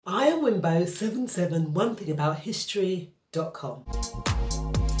I'm Wimbo77, onethingabouthistory.com.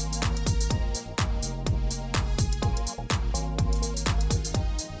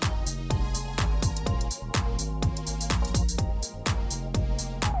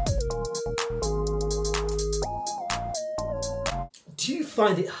 Do you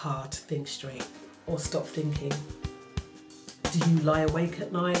find it hard to think straight or stop thinking? Do you lie awake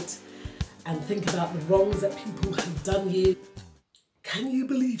at night and think about the wrongs that people have done you? Can you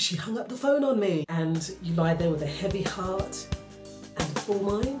believe she hung up the phone on me? And you lie there with a heavy heart and a full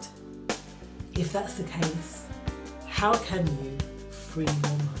mind? If that's the case, how can you free your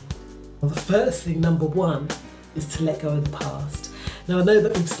mind? Well, the first thing, number one, is to let go of the past. Now, I know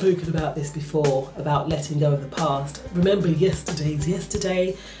that we've spoken about this before, about letting go of the past. Remember, yesterday's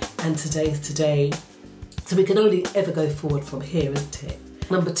yesterday and today's today. So we can only ever go forward from here, isn't it?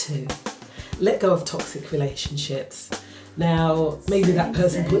 Number two, let go of toxic relationships. Now, maybe that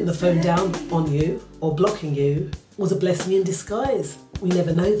person putting the phone down on you or blocking you was a blessing in disguise. We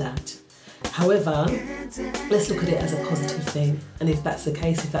never know that. However, let's look at it as a positive thing. And if that's the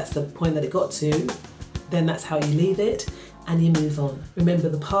case, if that's the point that it got to, then that's how you leave it and you move on. Remember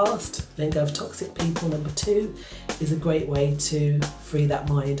the past, let go of toxic people. Number two is a great way to free that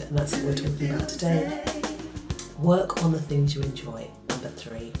mind, and that's what we're talking about today. Work on the things you enjoy. Number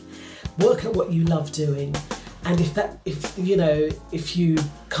three, work at what you love doing. And if you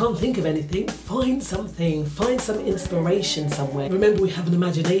can't think of anything, find some inspiration somewhere. Remember, we have an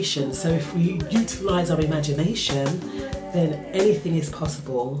imagination, so if we utilize our imagination, then anything is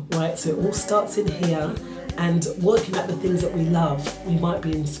possible, right? So it all starts in here, and working at the things that we love, we might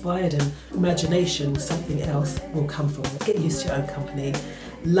be inspired, and imagination, something else will come from it. Get used to your own company.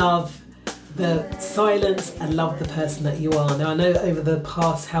 Love the silence and love the person that you are. Now, I know over the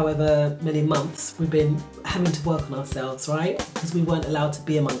past however many months we've been having to work on ourselves, right? Because we weren't allowed to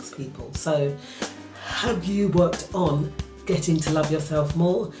be amongst people. So have you worked on getting to love yourself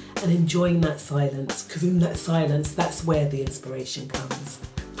more and enjoying that silence? Because in that silence, that's where the inspiration comes.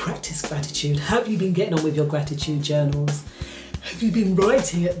 Practice gratitude. Have you been getting on with your gratitude journals? Have you been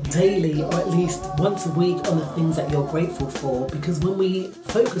writing it daily or at least once a week on the things that you're grateful for? Because when we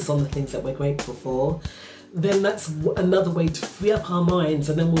focus on the things that we're grateful for, then that's another way to free up our minds,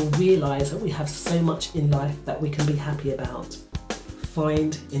 and then we'll realise that we have so much in life that we can be happy about.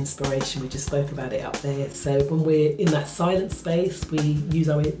 Find inspiration. We just spoke about it up there. So when we're in that silent space, we use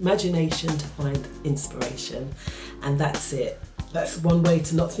our imagination to find inspiration, and that's it. That's one way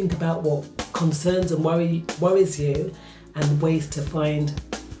to not think about what concerns and worries you, and ways to find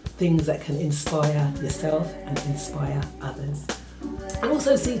things that can inspire yourself and inspire others. And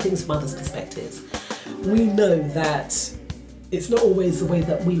also see things from others' perspectives. We know that it's not always the way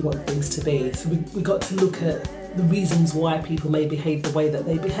that we want things to be. So we got to look at the reasons why people may behave the way that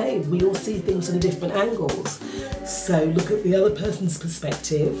they behave. We all see things from different angles. So look at the other person's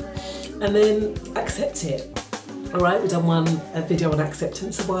perspective and then accept it. All right, we've done a video on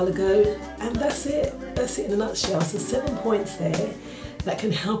acceptance a while ago, and that's it in a nutshell. So 7 points there that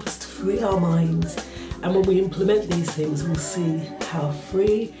can help us to free our minds, and when we implement these things, we'll see how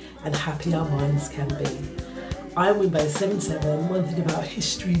free and happy our minds can be. I'm Wimbo77,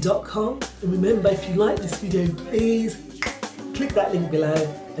 onethingabouthistory.com, and remember, if you like this video, please click that link below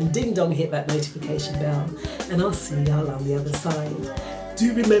and ding dong hit that notification bell, and I'll see y'all on the other side.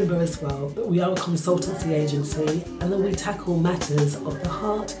 Do remember as well that we are a consultancy agency, and that we tackle matters of the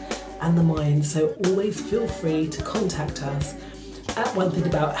heart and the mind, so always feel free to contact us at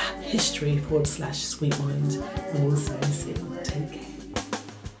onethingabouthistory.com/sweetmind, and we'll see you soon. Take care.